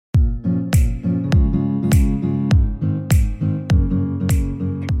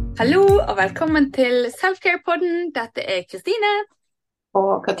Hallo og velkommen til Selfcare-podden. Dette er Kristine.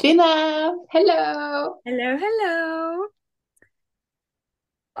 Og Katrine, hello! Hello, hello.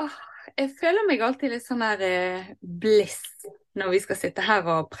 Åh, jeg føler meg alltid litt sånn her bliss når vi skal sitte her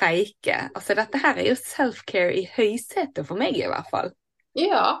og preike. Altså, dette her er jo selfcare i høysetet for meg i hvert fall.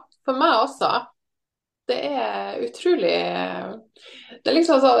 Ja, for meg også. Det er utrolig Det er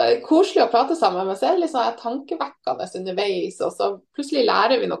liksom så koselig å prate sammen, men så er det litt sånn tankevekkende underveis, og så plutselig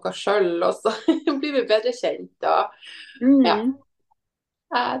lærer vi noe sjøl, og så blir vi bedre kjent. Og ja, Mm.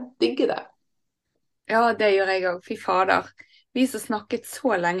 jeg digger det. Ja, det gjør jeg òg. Fy fader. Vi som snakket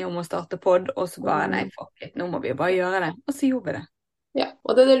så lenge om å starte pod, og så bare nei, Mm. fuck it, nå må vi bare gjøre det. Og så gjorde vi det. Ja,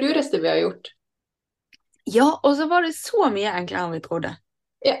 og det er det lureste vi har gjort. Ja, og så var det så mye enklere enn vi trodde.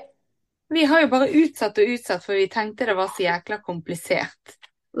 Ja. Vi har jo bare utsatt og utsatt, for vi tenkte det var så jækla komplisert.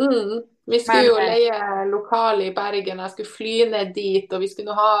 Vi skulle Men jo leie lokale i Bergen, jeg skulle fly ned dit, og vi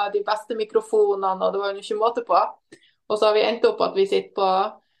skulle ha de beste mikrofonene, og det var jo ikke måte på. Og så har vi endt opp at vi sitter på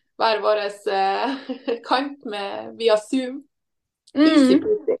hver vår kant via Zoom. Easy mm,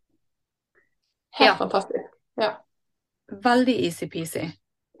 peasy. Helt ja, fantastisk. Ja. veldig easy-peasy.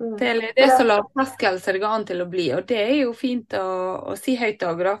 Mm. Det er så lav terskel som det går an til å bli, og det er jo fint å si høyt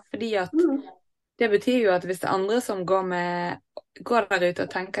òg, da. Fordi at Mm. det betyr jo at hvis det er andre som går der ute og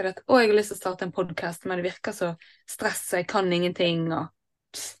tenker at å, jeg har lyst til å starte en podkast, men det virker så stress, og jeg kan ingenting, og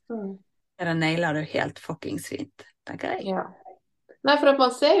Mm. det nailer du helt fuckings fint, tenker jeg. Ja. Nei, for at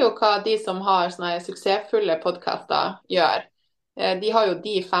man ser jo hva de som har sånne suksessfulle podkaster gjør. De har jo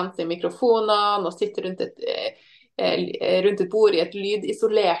de fancy mikrofonene og sitter rundt et bord i et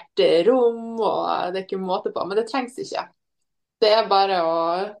lydisolert rom, og det er ikke måte på. Men det trengs ikke. Det er bare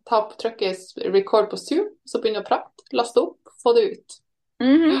å trykke record på Zoom, så begynne å prate, laste opp, få det ut.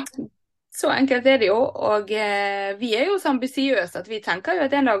 Mhm. Så enkelt er det jo, og vi er jo så ambisiøse at vi tenker jo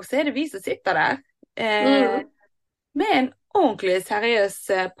at en dag så er det vi som sitter der Mm. med en ordentlig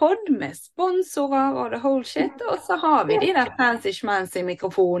seriøs podd med sponsorer og the whole shit, og så har vi Ja. de der fancy-schmancy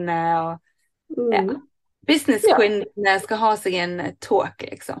mikrofonene, og ja, Mm. business Ja. queen skal ha seg en talk,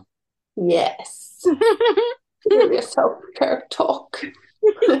 liksom. Yes. Serious self-care talk.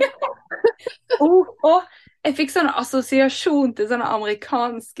 Og jeg fikk sånn assosiasjon til sånne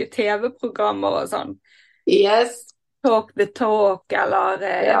amerikanske TV-programmer og sånn. Yes. Talk the talk, eller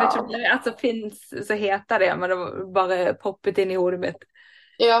jeg vet ikke Ja. om det er et som finnes som heter det, men det var bare poppet inn i hodet mitt.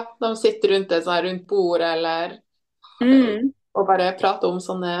 Ja, de sitter rundt et sånt rundt bord, eller Mm. og bare prater om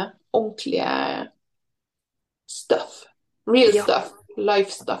sånne ordentlige stuff. Real Ja. stuff.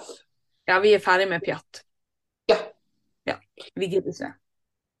 Life stuff. Ja, vi er ferdig med pjatt. Ja. Ja, vi gidder ikke.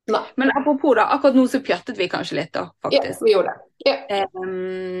 Nei. Men apropos da, akkurat nå så pjattet vi kanskje litt da, Ja, faktisk. vi gjorde det. Ja.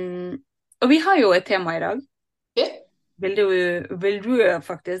 Og vi har jo et tema i dag. Ja. Vil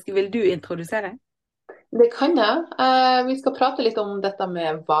du introdusere? Det kan jeg. Vi skal prate litt om dette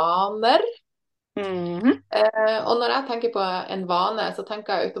med vaner. Mhm. Og når jeg tenker på en vane, så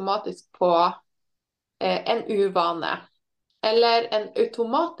tenker jeg automatisk på en uvane. Eller en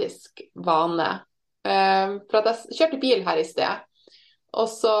automatisk vane. For at jeg kjørte bil her i sted.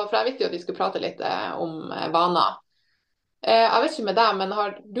 For jeg visste jo at vi skulle prate litt om vaner. Jeg vet ikke med deg, men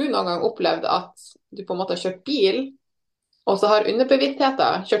har du noen gang opplevd at du på en måte har kjørt bil, og så har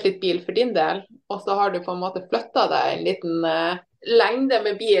underbevisstheten kjørt litt bil for din del, og så har du på en måte flytta deg en liten lengde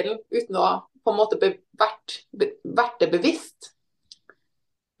med bilen uten å på en måte vært det bevisst?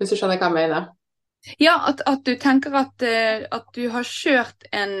 Hvis du skjønner hva jeg mener? Ja, at du tenker at du har kjørt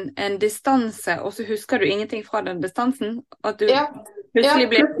en distanse, og så husker du ingenting fra den distansen. At du Ja, ja, plutselig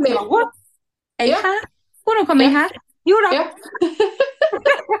blir plutselig. sånn, what? Er jeg Ja, her? Hvordan kom jeg ja, her? Jo da, ja.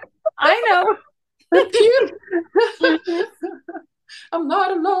 I know. Pure. I'm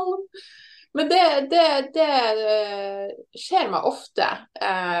not alone. Men det skjer meg ofte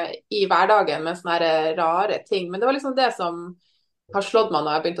i hverdagen med sånne her rare ting. Men det var liksom det som har slått meg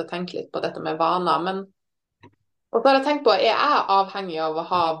når jeg begynte å tenke litt på dette med vaner. Og så har jeg tenkt på, er jeg avhengig av å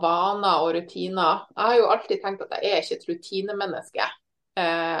ha vaner og rutiner? Jeg har jo alltid tenkt at jeg er ikke et rutinemenneske.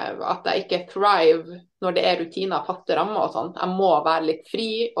 At jeg ikke thrive når det er rutiner, faste rammer og sånn. Jeg må være litt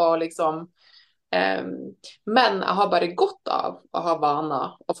fri og liksom men jeg har bare godt av å ha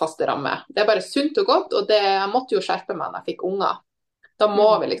vaner og faste rammer. Det er bare sunt og godt, og jeg måtte jo skjerpe meg når jeg fikk unger. Da må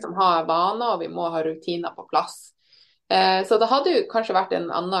vi liksom ha vaner, og vi må ha rutiner på plass. Så det hadde jo kanskje vært en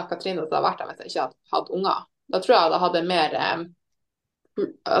annen Katrine som hadde vært der hvis jeg ikke hadde hatt unger. Da tror jeg det hadde mer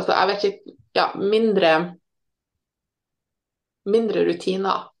altså jeg vet ikke, ja, mindre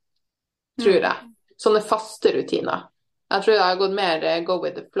rutiner, tror jeg. Sånne faste rutiner. Jeg tror jeg har gått mer go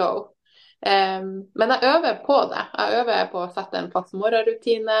with the flow. Men jeg øver på det. Jeg øver på å sette en fast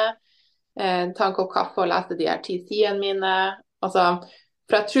morgenrutine, ta en kopp kaffe og lese de her 10 sidene mine. Altså,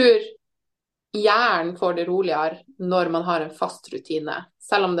 for jeg tror hjernen får det roligere når man har en fast rutine.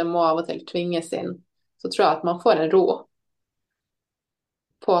 Selv om det må av og til tvinges inn, så tror jeg at man får en ro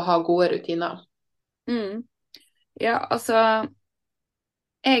på å ha gode rutiner. Mm. Ja, altså,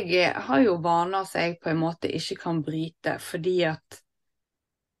 jeg har jo vaner som jeg på en måte ikke kan bryte, fordi at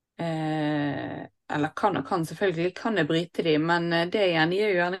eller kan selvfølgelig kan jeg bryte de, men det igjen gir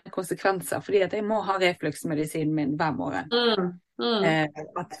jo gjerne konsekvenser, fordi at jeg må ha refluksmedisinen min hver morgen. Mm, mm,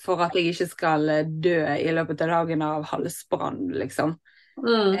 For at jeg ikke skal dø i løpet av dagen av halsbrann, liksom.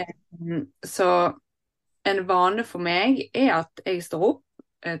 mm, Eh, så en vane for meg er at jeg står opp,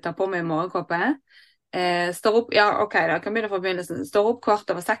 tar på meg morgenkåpe, står opp, ja ok, da kan jeg begynne fra begynnelsen, står opp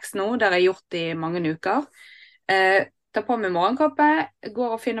 6:15 nå, det har jeg gjort i mange uker. Tar på meg morgenkåpe,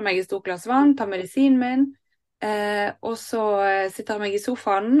 går og finner meg et stort glass vann, tar medisinen min, og så sitter jeg meg i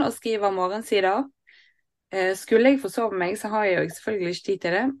sofaen og skriver morgensider. Skulle jeg forsove meg, så har jeg jo selvfølgelig ikke tid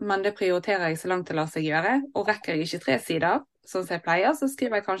til det, men det prioriterer jeg så langt det lar seg gjøre. Og rekker jeg ikke 3 sider, sånn som jeg pleier, så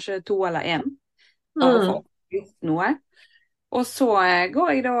skriver jeg kanskje 2 eller 1, bare for mm, å gjort noe. Og så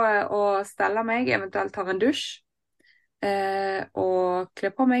går jeg da og steller meg, eventuelt tar en dusj, og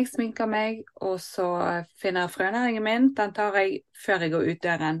kler på meg, sminker meg, og så finner jeg frønæringen min. Den tar jeg før jeg går ut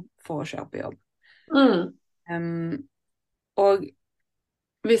døren for å kjøre på jobb. mm, Og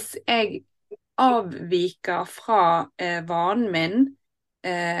hvis jeg avviker fra vanen min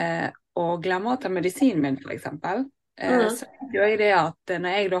og glemmer å ta medisinen min, for eksempel, mm, så gjør jeg det at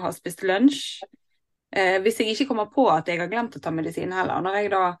når jeg da har spist lunsj, hvis jeg ikke kommer på at jeg har glemt å ta medisin heller, når jeg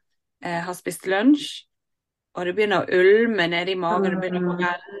da har spist lunsj, og det begynner å ulme nede i magen, det begynner å mm,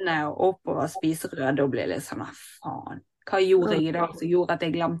 renne og oppover spiserøret, da blir det litt sånn, faen, hva gjorde jeg i dag som gjorde at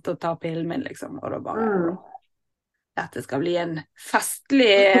jeg glemte å ta pillen min, liksom, og da bare, mm, dette skal bli et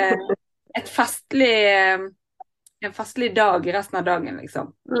festlig, en festlig dag resten av dagen, liksom.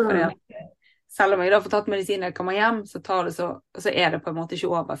 Fordi mm, at selv om jeg da får tatt medisin når jeg kommer hjem, så er det på en måte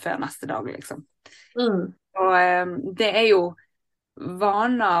ikke over før neste dag, liksom. mm, Og det er jo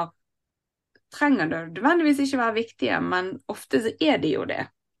vaner trenger det nødvendigvis ikke være viktige, men ofte så er de jo det.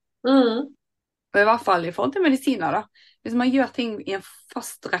 mm, Og i hvert fall i forhold til medisiner, da. Hvis man gjør ting i en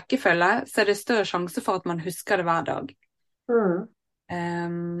fast rekkefølge, så er det større sjanse for at man husker det hver dag. mm.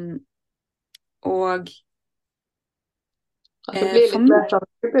 Og At det blir for litt mer meg, sånn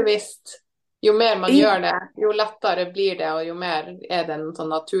ubevisst. Jo mer man ja, gjør det, jo lettere blir det, og jo mer er det en sånn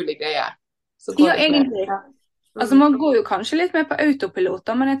naturlig greie. Så går ja, det mer. egentlig. Ja. Altså, Mm. man går jo kanskje litt mer på autopilot,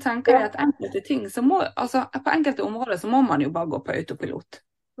 da, men jeg tenker det Ja. at enkelte ting så må, altså på enkelte områder så må man jo bare gå på autopilot.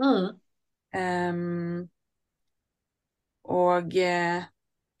 Mm. Um, og ja,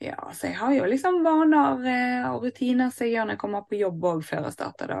 så jeg har jo liksom vaner og rutiner som jeg gjør når jeg kommer på jobb òg før jeg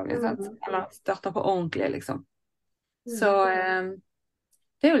starter dagen, sant? Mm. Eller starter på ordentlig, liksom. Så Mm.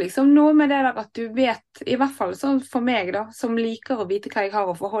 det er jo liksom noe med det der at du vet, i hvert fall sånn for meg da, som liker å vite hva jeg har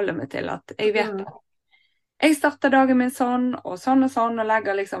å forholde meg til, at jeg vet Mm. at jeg starter dagen min sånn, og sånn, og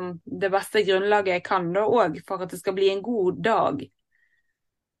legger liksom det beste grunnlaget jeg kan da, og for at det skal bli en god dag.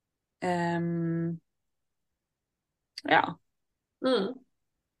 Ja. Mm.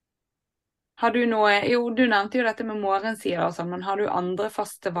 Har du noe, jo, du nevnte jo dette med morgensider og sånn, men har du andre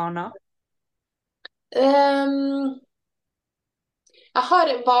faste vaner? Um, jeg har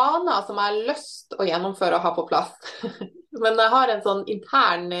vaner som jeg har lyst å gjennomføre og ha på plass. Men jeg har en sånn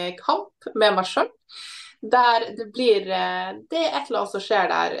intern kamp med meg sjøl. Der det blir Det er et eller annet som skjer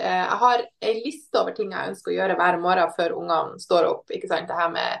der. Jeg har ei liste over ting jeg ønsker å gjøre hver morgen før ungene står opp. Ikke sant? Det her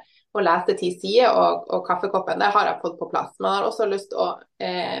med å lese 10 sider og kaffekoppen, det har jeg fått på plass. Men jeg har også lyst til å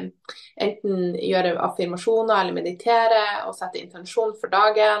enten gjøre affirmasjoner eller meditere og sette intensjon for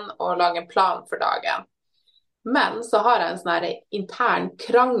dagen og lage en plan for dagen. Men så har jeg en sånn der intern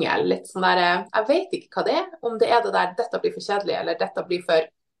krangel, litt sånn der, jeg vet ikke hva det er, om det er det der, dette blir for kjedelig, eller dette blir for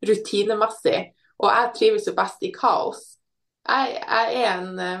rutinemessig, og jeg trives jo best i kaos. Jeg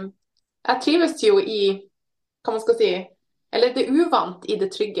trives jo i, hva man skal si, eller det er uvant i det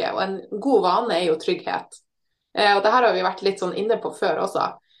trygge, og en god vane er jo trygghet. Og det her har vi vært litt sånn inne på før også.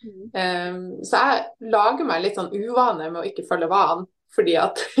 Mm. Så jeg lager meg litt sånn uvane med å ikke følge vanen, fordi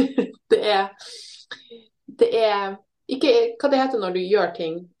at det er ikke hva det heter når du gjør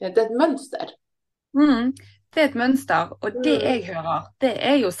ting. Det er et mønster. Mm. Det er et mønster, og det Mm. jeg hører, det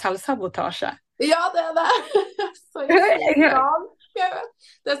er jo selvsabotasje. Ja, det er det. Så Jeg jævlig hører. bra.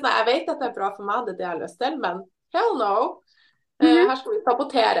 Det er sånn, jeg vet at det er bra for meg, det er det jeg har lyst til, men hell no. Mhm. Her skal vi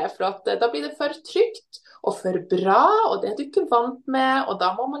sabotere, for at da blir det for trygt. og for bra, og det er du ikke vant med, og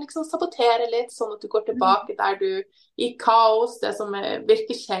da må man liksom sabotere litt, sånn at du går tilbake der du i kaos, det som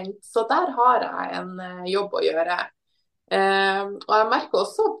virker kjent. Så der har jeg en jobb å gjøre. Og jeg merker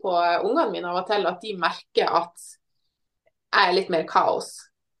også på ungene mine av og til at de merker at jeg er litt mer kaos.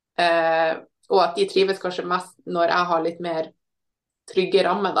 Og at de trives kanskje mest når jeg har litt mer trygge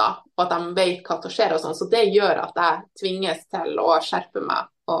rammer, da, og at de vet hva som skjer og sånn. Så det gjør at jeg tvinges til å skjerpe meg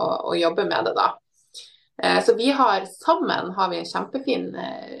og jobbe med det, da. Så vi har sammen har vi en kjempefin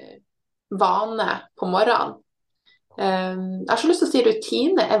vane på morgenen. Jeg har så lyst til å si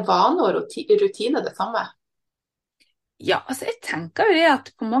rutine. Er vane og rutine det samme? Ja, altså jeg tenker jo det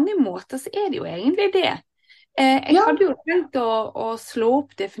at på mange måter så er det jo egentlig det. Jeg Ja, hadde jo tenkt å slå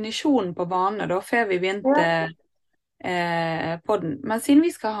opp definisjonen på vane da, før vi begynte ja. podden. Men siden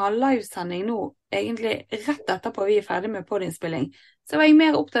vi skal ha livesending nå, egentlig rett etterpå vi er ferdig med podinnspilling, så var jeg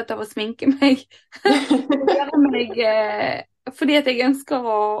mer opptatt av å sminke meg. Og gjøre meg fordi at jeg ønsker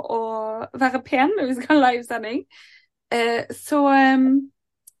å være pen når vi skal ha livesending. Så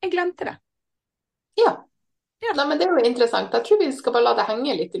jeg glemte det. Ja. Ja. Nei, men det er jo interessant. Jeg tror vi skal bare la det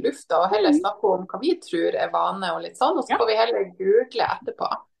henge litt i lufta og heller Mm. snakke om hva vi tror er vane og litt sånn, og så Ja. får vi heller google etterpå.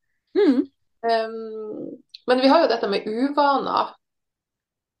 Mm. Men vi har jo dette med uvaner.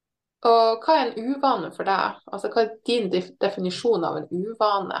 Og hva er en uvane for deg? Altså, hva er din definisjon av en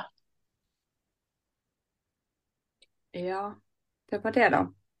uvane? Ja, det var det da.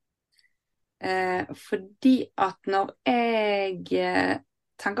 Fordi at når jeg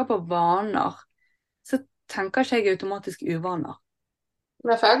tenker på vaner, så tenker ikke jeg automatisk uvaner.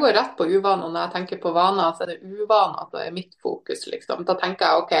 Nei, for jeg går rett på uvaner. Når jeg tenker på vaner, så er det uvaner at det er mitt fokus, liksom. Da tenker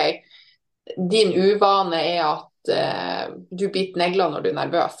jeg OK, din uvane er at du biter negler når du er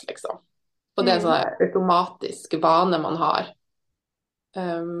nervøs, liksom. Og det er en Mm. sånn automatisk vane man har.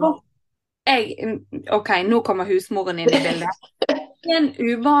 Um, OK, nå kommer husmoren inn i bildet. En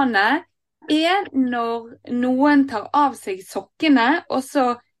uvane er når noen tar av seg sokkene, og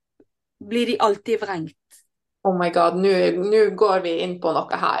så blir de alltid vrengt. oh my God, nå går vi inn på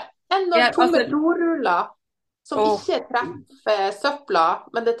noe her. Enda Ja, tomme altså, doruller som åh, ikke treffer søpla,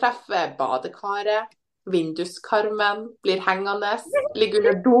 men det treffer badekaret, vinduskarmen, blir hengende, ligger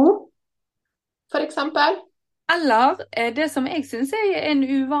under do, for eksempel. eller det som jeg syns er en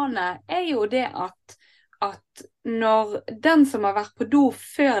uvane, er jo det at når den som har vært på do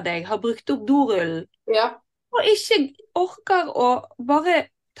før deg, har brukt opp dorullen, Ja, og ikke orker å bare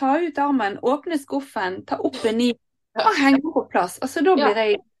ta ut armen, åpne skuffen, ta opp en ny og ja, henge på plass. Altså, da blir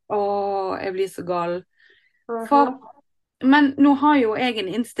ja. jeg blir så gal. For, Mhm. men nå har jo jeg en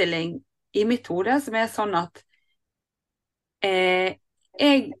innstilling i mitt hode som er sånn at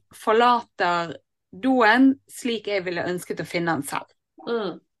jeg forlater doen slik jeg ville ønsket å finne den selv.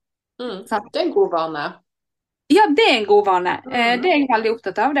 Mm, mm. Sant? Det er en god vane. Ja, det er en god vane. Det Mm, er jeg veldig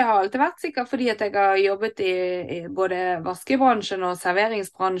opptatt av. Det har alltid vært sikkert fordi at jeg har jobbet i både vaskebransjen og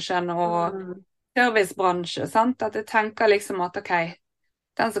serveringsbransjen og mm, servicebransje, sant? At jeg tenker liksom at OK,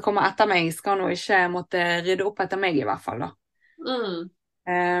 den som kommer etter meg skal nå ikke måtte rydde opp etter meg i hvert fall, da.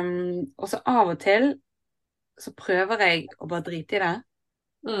 mm, Og så av og til så prøver jeg å bare drite i det.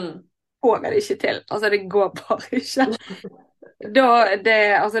 mm. Får jeg det ikke til. Altså, det går bare ikke.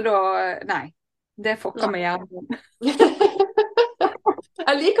 Nei. Det fucker Nei. med hjernen.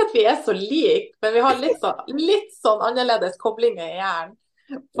 Jeg liker at vi er så like, men vi har litt sånn annerledes koblinger i hjernen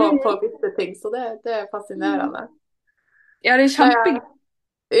på Mm. visse ting, så det er fascinerende. Ja, det er Nei, kjempegøy.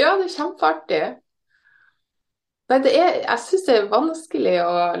 ja, det er kjempeartig. Nei, jeg syns det er vanskelig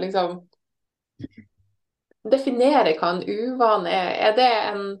å liksom definere hva en uvane er. Er det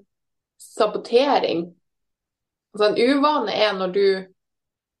en sabotering? Altså, en uvane er når du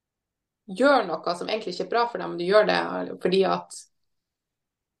gjør noe som egentlig ikke er bra for deg, men du gjør det fordi at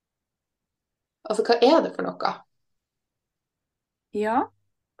Altså, hva er det for noe? Ja.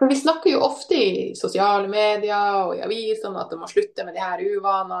 For vi snakker jo ofte i sosiale medier og i avisene at du må slutte med de her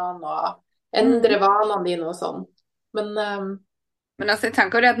uvanene og endre Mm. vanene dine og sånn. Men Men altså, jeg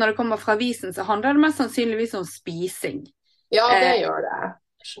tenker jo det at når det kommer fra avisen, så handler det mest sannsynligvis om spising. ja, det Eh, gjør det.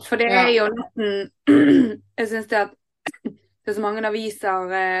 for det Ja. er jo nesten Jeg syns det at det er så mange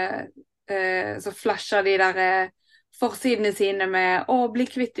aviser så flasher de der forsidene sine med 'Å, bli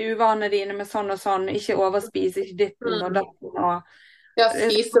kvitt uvanene dine med sånn og sånn', ikke overspis, ikke ditten og Mm. datten og Ja, det er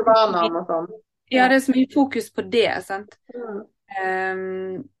så mye, spisevanene og sånn. ja, Ja. det er så mye fokus på det, sant. Mm.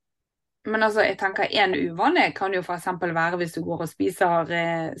 Um, men altså, jeg tenker en uvane kan jo for eksempel være hvis du går og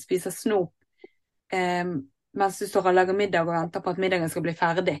spiser snop mens du står og lager middag og venter på at middagen skal bli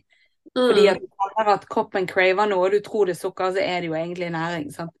ferdig. Fordi at Mm. du kjenner at kroppen craver noe, og du tror det er sukker, så er det jo egentlig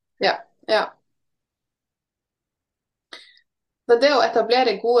næring, sant. Ja. Ja. Men det å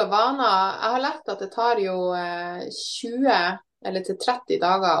etablere gode vaner, jeg har lest at det tar jo 20 eller til 30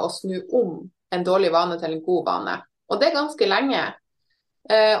 dager å snu om en dårlig vane til en god vane. Og det er ganske lenge.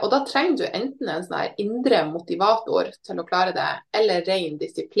 Og da trenger du enten en sånn her indre motivator til å klare det, eller ren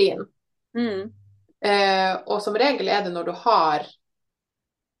disiplin. Mm. Og som regel er det når du har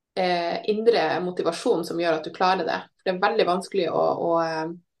indre motivasjon som gjør at du klarer det. For det er veldig vanskelig å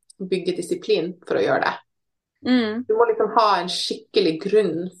bygge disiplin for å gjøre det. Mm. Du må liksom ha en skikkelig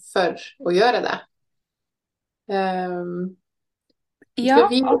grunn for å gjøre det. Ja, For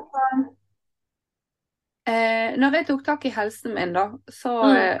vi altså, når jeg tok tak i helsen min da, mm,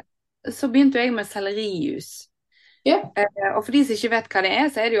 så begynte jeg med sellerijus. ja. Og for de som ikke vet hva det er,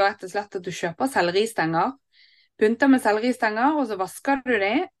 så er det jo rett og slett at du kjøper selleristenger, bunter med selleristenger, og så vasker du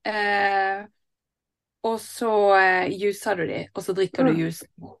de, og så juser du de, og så drikker du Mm, jus,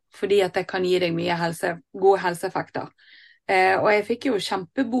 fordi at det kan gi deg mye gode helseeffekter. Og jeg fikk jo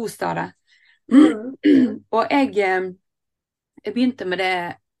kjempeboost av det. mm, Og jeg begynte med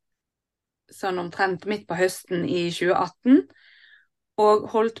det sånn omtrent midt på høsten i 2018, og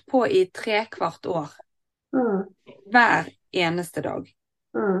holdt på i 3/4 år, mm, hver eneste dag.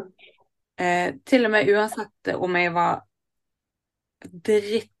 mm, Til og med uansett om jeg var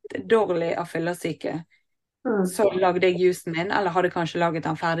drittdårlig av fyllesyke, mm, så lagde jeg jusen min, eller hadde kanskje laget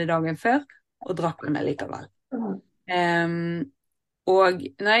den ferdig dagen før, og drakk den likevel. mm, Og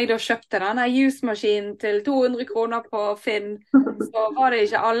når jeg da kjøpte denne jusmaskinen til 200 kroner på Finn, så var det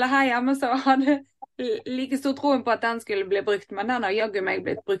ikke alle her hjemme som hadde like stor troen på at den skulle bli brukt, men den har jaggu meg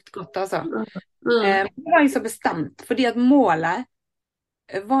blitt brukt godt, altså. mm, Det var jeg så bestemt, fordi at målet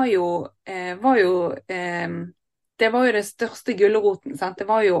det var jo det største gulroten, sant? Det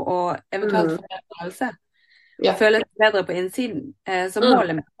var jo å eventuelt mm, få bedre helse, og ja. føle seg bedre på innsiden. Så Mm,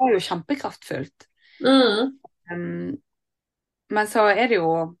 målet mitt var jo kjempekraftfullt. mm, Um, Men så er det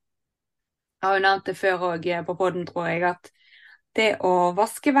jo, jeg har jo nevnt det før også på podden, tror jeg, at det å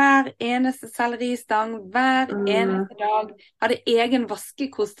vaske hver eneste selleristang, hver mm, eneste dag, hadde egen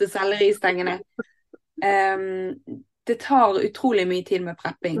vaskekost til selleristengene. Det tar utrolig mye tid med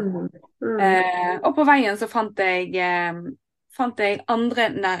prepping. mm, mm, Og på veien så fant jeg andre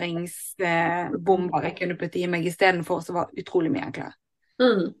næringsbomber jeg kunne putte i meg istedenfor, som var utrolig mye enklere.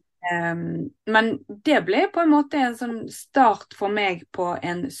 mm, Men det ble på en måte en sånn start for meg på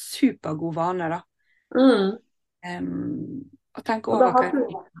en supergod vane, da. mm. Å tenke Og da over hva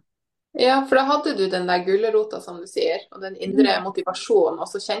hadde, ja, for da hadde du den der gulrota, som du sier, og den indre motivasjonen, og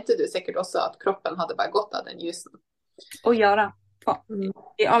så kjente du sikkert også at kroppen hadde bare godt av den jusen. Å ja da, Mm.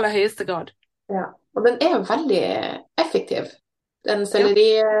 i aller høyeste grad. Ja. Og den er veldig effektiv, den Ja.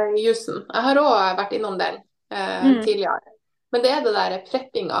 sellerijusen. Jeg har òg vært innom den Mm. tidligere. Men det er det der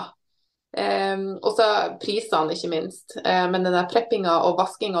preppinga. Og så prisene, ikke minst. Men den der preppinga og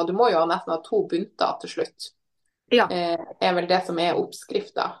vaskinga, du må jo nesten ha 2 bunter til slutt. Ja. Er vel det som er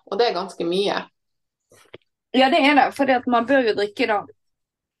oppskrifta. Og det er ganske mye. Ja, det er det, fordi at man bør jo drikke da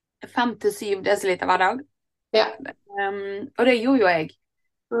 5 til 7 desiliter hver dag. Ja. Og det gjorde jo jeg.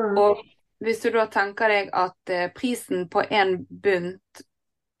 Mm. Og hvis du da tenker deg at prisen på en bunt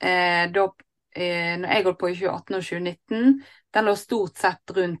når jeg holdt på i 2018 og 2019, den lå stort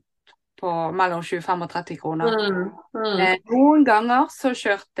sett rundt på mellom 25 og 30 kroner. Mm. Mm. Noen ganger så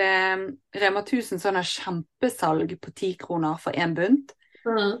kjørte Rema 1000 sånne kjempesalg på 10 kroner for en bunt.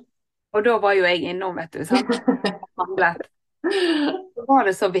 Mm. Og da var jo jeg innom, vet du, sant? Handlet. Så var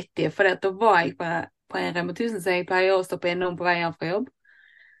det så vittig, for da var jeg på en Rema 1000, så jeg pleier å stoppe innom på vei hjem fra jobb.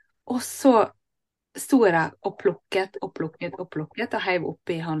 Og så sto jeg der og plukket og heiv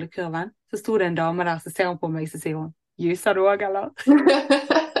oppe i handlekurven. Så sto det en dame der, så ser hun på meg, så sier hun, juser du også, eller?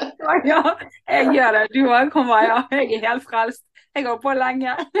 Ja, jeg gjør det. Du også kommer, ja. Jeg er helt frelst. Jeg har på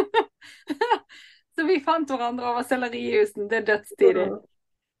lenge. Så vi fant hverandre over sellerijusen. Det er dødstidig.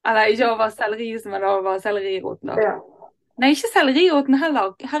 Eller ikke over sellerijusen, men over selleriroten da. Ja. Nei, ikke selleriroten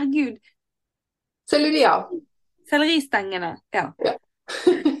heller. Herregud. Selleri, ja. Selleristengene, ja. Ja.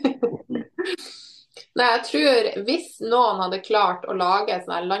 Nei, jeg tror hvis noen hadde klart å lage et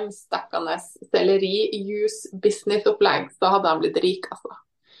sånn her landsdekkende sellerijus-businessopplegg, så hadde han blitt rik, altså.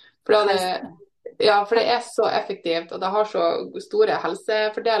 For det er så effektivt, og det har så store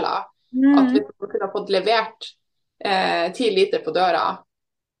helsefordeler at hvis man kunne ha fått levert 10 liter på døra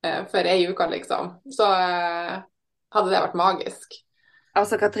for ei uke, liksom, så hadde det vært magisk.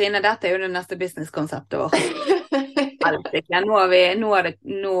 Altså, Katrine, dette er jo det neste businesskonseptet vårt.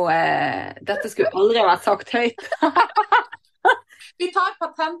 Dette skulle aldri vært sagt høyt. Vi tar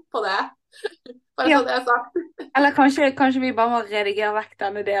patent på det. Bare Ja. så det er sagt. Eller kanskje vi bare må redigere vekk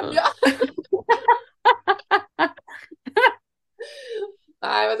denne delen. Ja.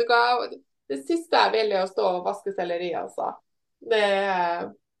 Nei, vet du hva. Det siste jeg vil er å stå og vaske selleri, altså. Det,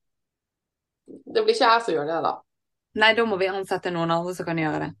 det blir ikke jeg som gjør det, da. Nei, da må vi ansette noen andre som kan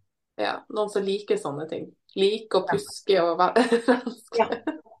gjøre det. Ja, noen som liker sånne ting. Liker å Ja. puske og Ja. vaske.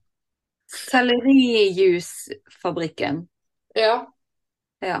 Sellerijusfabrikken. Ja.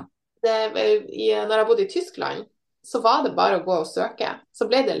 Ja. Når jeg bodde i Tyskland, så var det bare å gå og søke. Så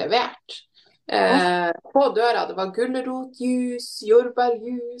ble det levert. Åh, På døra det var gulrotjuice,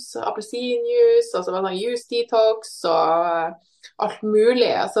 jordbærjuice, appelsinjuice, og så var det sånn juice detox og alt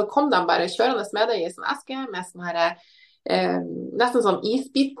mulig. Så kom de bare kjørende med det i en sånn eske med sånn her, nesten sånn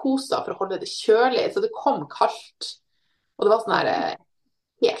isbitposer for å holde det kjølig. Så det kom kaldt. Og det var sånn her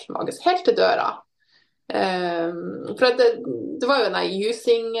helt magisk. Helt til døra. For det var jo den der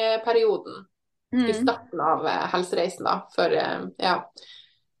jusing-perioden i mm. starten av helsereisen, da. For, ja.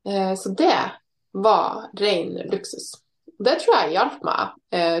 Så det var ren luksus. Det tror jeg hjalp meg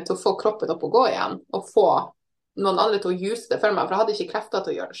til å få kroppen opp og gå igjen, og få noen andre til å juse det for meg, for jeg hadde ikke krefter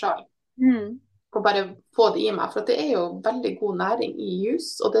til å gjøre det sjøl. Mm. Og bare få det i meg, for det er jo veldig god næring i jus,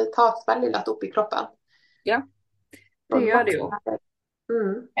 og det tas veldig lett opp i kroppen. Ja, det Og gjør det masse jo. næring.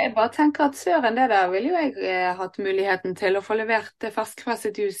 Mm. Jeg bare tenker at søren det der ville jo jeg hatt muligheten til å få levert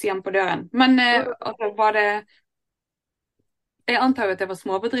ferskpresset hus hjem på døren. Men altså, var det Jeg antar jo at det var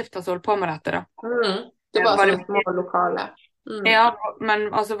småbedrifter som holdt på med dette, da. Mm. Det var Var det sånne små mye, lokale. Mm. ja, men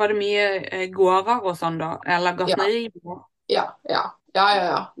altså, var det mye gårder og sånn, da? Eller Ja. gartneri? Ja, ja. Ja, ja,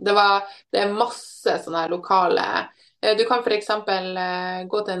 ja. Det er masse sånne her lokale. Du kan f.eks.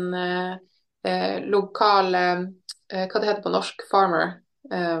 Gå til en lokal hva det heter på norsk? Farmer.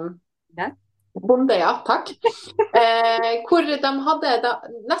 Eh, Det? bonde, ja. Takk. Hvor de hadde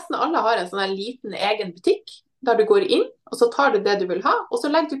nesten alle har en sånn her liten egen butikk der du går inn, og så tar du det du vil ha, og så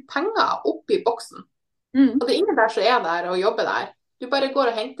legger du penger oppi boksen. Mm. Og det er ingen der som er der og jobber der. Du bare går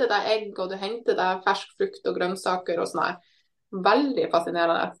og henter deg egg, og du henter deg fersk frukt og grønnsaker og sånn her. Veldig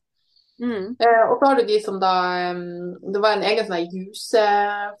fascinerende. Mm. Og så har du de som da det var en egen sånn her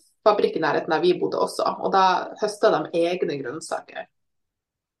jusefabrikk i nærheten der vi bodde også, og da høsta de egne grønnsaker.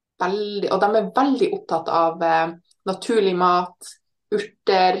 Og de er veldig opptatt av naturlig mat,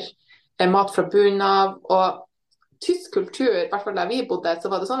 urter, mat fra bunnen av. Og tysk kultur, i hvert fall der vi bodde, så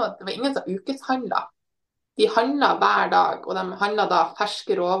var det sånn at det var ingen som ukeshandla. De handla hver dag, og de handla da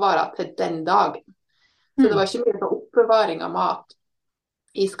ferske råvarer til den dagen. Så det Mm. var ikke mye sånn oppbevaring av mat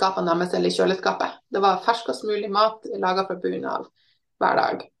i skapene deres eller i kjøleskapet. Det var ferskest mulig mat laga fra bunnen av hver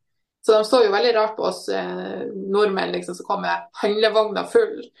dag. Så de så jo veldig rart på oss nordmenn liksom, som kom med handlevogna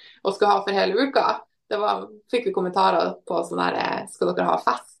full og skulle ha for hele uka. Fikk vi kommentarer på sånn her skal dere ha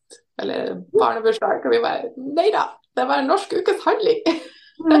fest? Eller barnebursdag? Og vi bare nei da, det var en norsk ukes handling.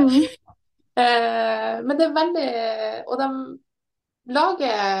 Mm. Men det er veldig Og de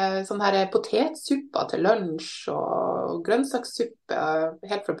lager sånn her potetsupper til lunsj og grønnsakssuppe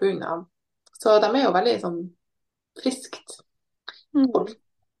helt fra bunnen av. Så de er jo veldig sånn friskt. Mm. Og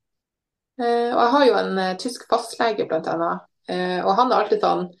jeg har jo en tysk fastlege blant annet, og han er alltid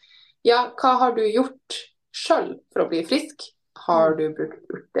sånn ja, hva har du gjort sjøl for å bli frisk? Har Mm. du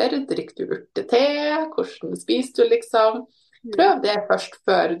brukt urter? Drikker du urtete? Hvordan spiser du, liksom? Mm. Prøv det først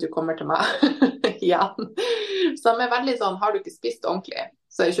før du kommer til meg igjen. Så de er veldig sånn, har du ikke spist ordentlig,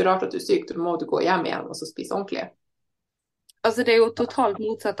 så er det ikke rart at du er syk, da må du gå hjem igjen og så spise ordentlig. Altså, det er jo totalt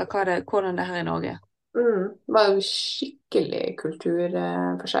motsatt av hvordan det er her i Norge. Det var jo skikkelig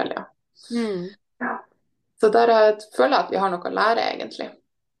kulturforskjell, ja. Mm. Ja. Så der føler jeg at vi har noe å lære, egentlig.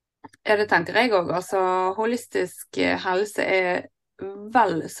 Ja, det tenker jeg òg. Altså, holistisk helse er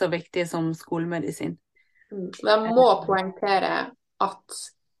vel så viktig som skolemedisin. Men jeg må poengtere at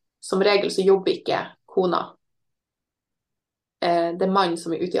som regel så jobber ikke kona. Det er mannen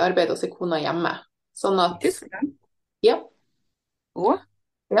som er ute i arbeid, og så er kona hjemme. Sånn I at, Tyskland? ja, Å?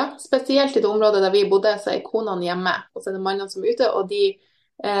 ja, spesielt i det området der vi bodde, så er konene hjemme, og så er det mannene som er ute, og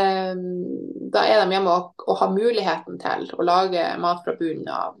da er de hjemme og har muligheten til å lage mat fra bunnen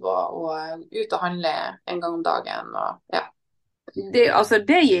av, og ut og handle en gang om dagen, og ja.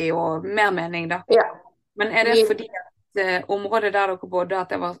 Det gir jo mer mening, da. Ja, Men er det fordi at området der dere bodde, at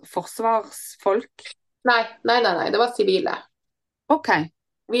det var forsvarsfolk? nei, det var sivile. OK.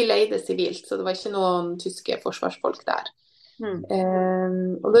 Vi leide sivilt, så det var ikke noen tyske forsvarsfolk der. Mm.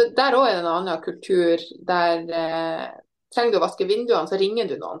 Og der òg er det en annen kultur der trenger du å vaske vinduene, så ringer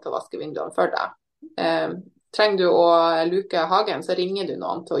du noen til å vaske vinduene for deg. Trenger du å luke hagen, så ringer du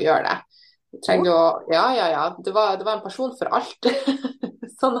noen til å gjøre det. Trenger du å Ja. Det var en person for alt.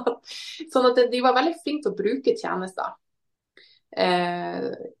 sånn at de var veldig flinke til å bruke tjenester.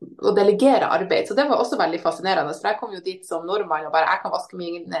 eh, å delegere arbeid. Så det var også veldig fascinerende. For jeg kom jo dit som nordmann og bare jeg kan vaske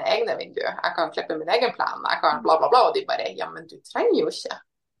mine egne vinduer, jeg kan klippe min egen plen, jeg kan bla, bla, bla. Og de bare ja, men du trenger jo ikke.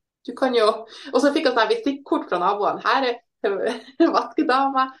 Du kan jo Og så fikk jeg sånn visitkort fra naboene. Her er til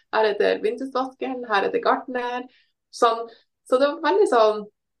vaskedama, her er til vindusvaskeren, her er til gartner. Sånn. Så det var veldig sånn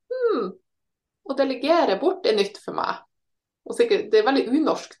å delegere bort er nytt for meg. Og sikkert, det er veldig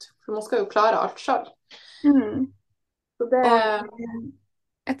unorskt, for man skal jo klare alt sjøl. Mm. Så det Og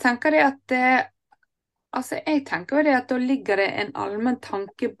jeg tenker det at altså jeg tenker jo det at da ligger det en allmenn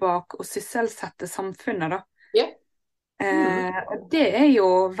tanke bak å sysselsette samfunnet, da. Ja. Mm. Og det er jo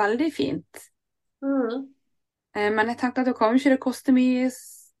veldig fint. Mm. Men jeg tenker at det kan jo ikke det koste mye,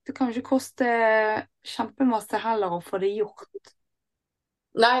 det kan jo ikke koste kjempemasse heller å få det gjort.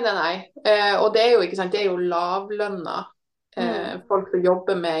 Nei, nei, nei. Og det er jo, ikke sant, det er jo lavlønna Mm. folk som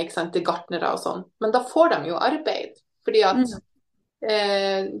jobber med, ikke sant, gartnere og sånn. Men da får de jo arbeid. Fordi at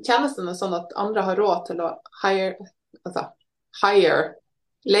Mm. tjenestene er sånn at andre har råd til å hire,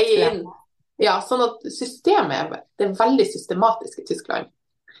 leie Flere. inn. Ja, sånn at systemet det er veldig systematisk i Tyskland.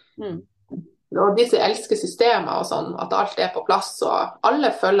 Mm. Og de som elsker systemer og sånn, at alt er på plass, og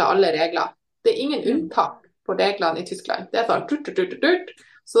alle følger alle regler. Det er ingen Mm. unntak på reglene i Tyskland. Det er sånn tut, tut, tut, tut.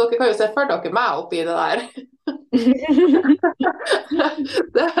 Så dere kan jo se for dere meg oppi det der.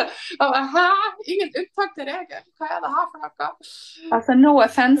 Det, jeg bare, hæ? Ingen unntak til regelen? Hva er det her for noe? Altså, no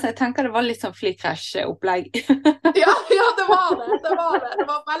offense, jeg tenker det var litt sånn flykrasj-opplegg. Ja, ja, det var det. Det var det. Det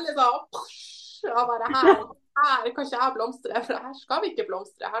var veldig sånn jeg bare, her kan ikke jeg blomstre, for her skal vi ikke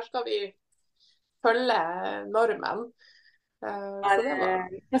blomstre. Her skal vi følge normen. Ja, Så det det var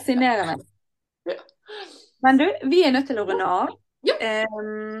er fascinerende. ja. Men du, vi er nødt til å runde av. Ja.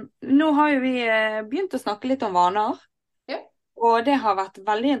 Nå har jo vi begynt å snakke litt om vaner, Ja. og det har vært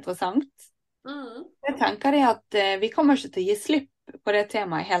veldig interessant. Mm. Jeg tenker det at vi kommer ikke til å gi slipp på det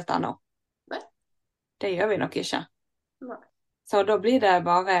temaet helt ennå. Nei. Det gjør vi nok ikke. Nei. Så da blir det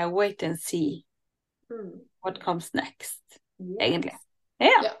bare wait and see Mm. what comes next, Yes. egentlig.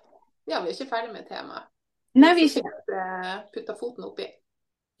 Ja. Ja. Ja, vi er ikke ferdig med temaet. Nei, vi Vi er ikke. skal putte foten oppi.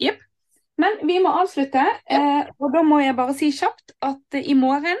 Jepp. Men vi må avslutte, Ja. og da må jeg bare si kjapt at i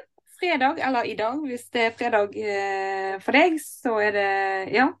morgen, fredag, eller i dag, hvis det er fredag for deg, så er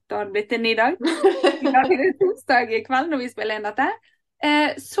det, ja, da har det blitt en ny dag. I dag er det torsdag i kveld når vi spiller inn dette.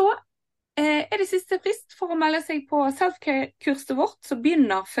 Så er det siste frist for å melde seg på self-care-kurset vårt, som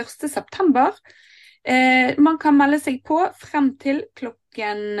begynner 1. september. Man kan melde seg på frem til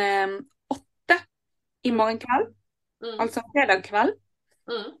klokken 8 i morgen kveld, Mm. altså fredag kveld.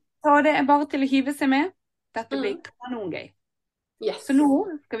 Mm. Så det er bare til å hive seg med. Dette blir Mm. kanongøy. Yes. Så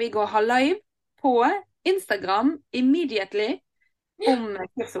nå skal vi gå og ha live på Instagram immediately om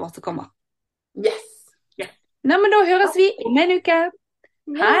kurset vårt som kommer. Yes. Nei, men da høres vi om en uke.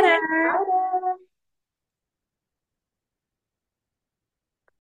 Ja. Ha det! Ha det.